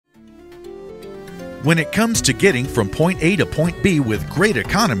When it comes to getting from point A to point B with great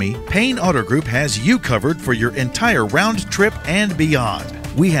economy, Payne Auto Group has you covered for your entire round trip and beyond.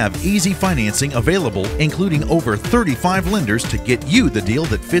 We have easy financing available, including over 35 lenders to get you the deal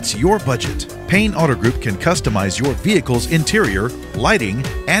that fits your budget. Payne Auto Group can customize your vehicle's interior, lighting,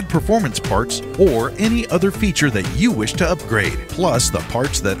 add performance parts, or any other feature that you wish to upgrade. Plus, the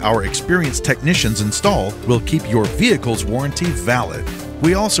parts that our experienced technicians install will keep your vehicle's warranty valid.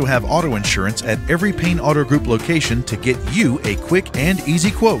 We also have auto insurance at every Payne Auto Group location to get you a quick and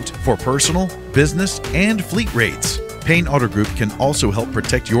easy quote for personal, business, and fleet rates. Payne Auto Group can also help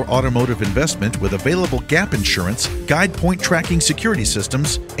protect your automotive investment with available gap insurance, guide point tracking security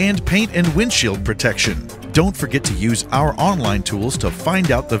systems, and paint and windshield protection. Don't forget to use our online tools to find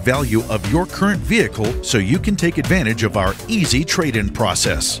out the value of your current vehicle so you can take advantage of our easy trade-in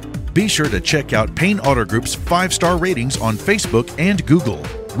process. Be sure to check out Payne Auto Group's 5-star ratings on Facebook and Google.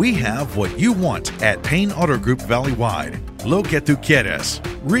 We have what you want at Payne Auto Group Valley-wide. Lo que tú quieres,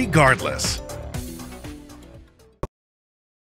 regardless.